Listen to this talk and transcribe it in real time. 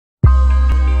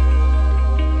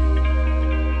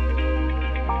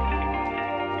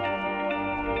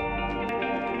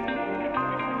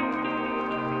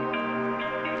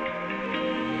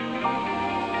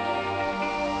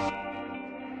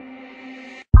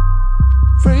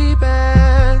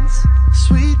Ray-Bans,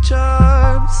 sweet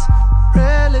charms,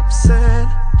 red lips and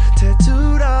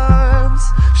tattooed arms.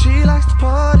 She likes to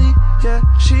party, yeah,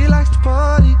 she likes to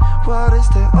party. Wild is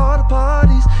at all the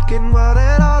parties, getting wild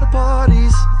at all the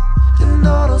parties. And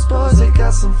all those boys, they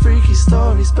got some freaky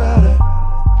stories about her.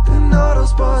 And all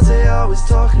those boys, they always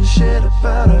talking shit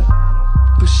about her.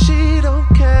 But she don't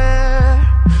care,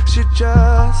 she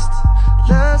just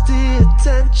loves the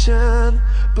attention.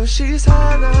 But she's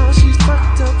high now, she's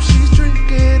fucked up, she's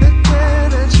drinking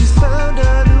again. And she's found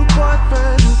a new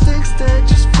boyfriend who thinks they're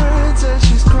just friends. And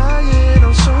she's crying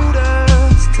on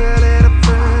shoulders, telling her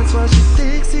friends why she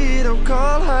thinks he don't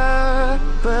call her,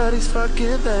 but he's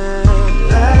fucking them.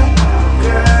 That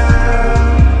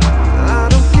girl, I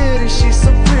don't get it, she's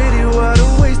so pretty, what a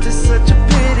waste, it's such a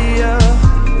pity,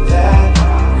 that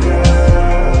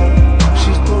girl,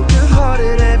 she's broken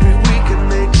hearted every week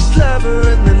and they just love her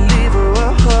and then leave her.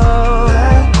 Oh,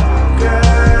 that girl,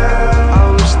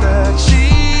 I wish that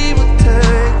she would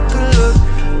take a look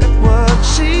at what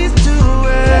she's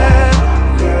doing. That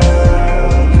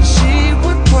girl, cause she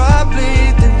would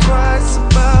probably think twice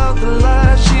about the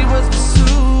life she was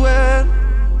pursuing.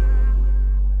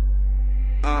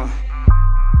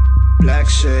 Black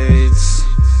shades,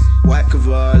 white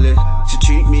cavalry. She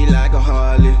treat me like a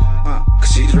Harley,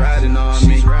 cause she's riding on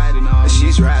me, and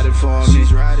she's riding for me.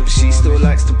 She still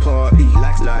likes to party,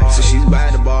 so she's by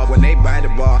the bar when they buy the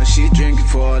bar, and she's drinking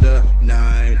for the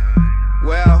night.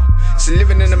 Well, she's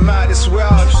living in the maddest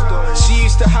world. She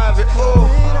used to have it all,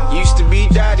 used to be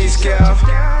daddy's girl.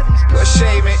 What a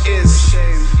shame it is.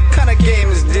 Kind of game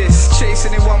is this?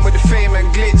 Chasing anyone with the fame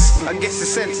and glitz. I guess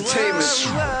it's entertainment.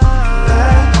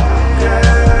 Girl,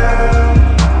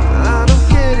 I don't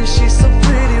get it, she's so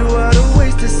pretty, what a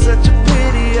waste, it's such a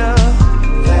pity,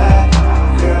 that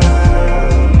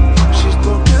girl, she's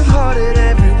broken hearted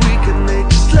every week and they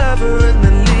just love her and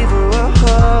then leave her.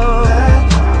 Oh, that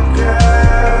girl,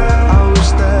 I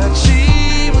wish that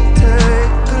she would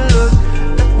take a look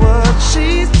at what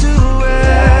she's doing.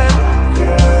 That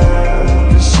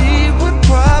girl, she would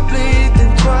probably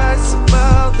think twice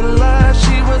about the life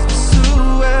she was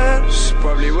pursuing. She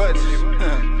probably would.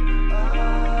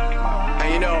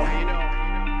 And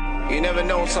you never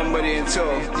know somebody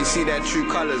until you see their true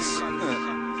colors.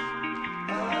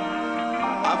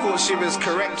 I thought she was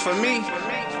correct for me,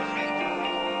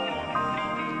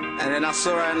 and then I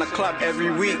saw her in the club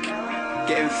every week,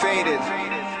 getting faded,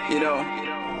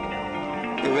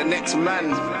 with the next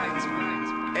man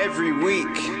every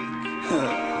week.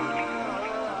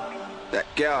 That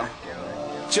girl,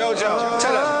 JoJo,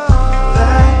 tell her.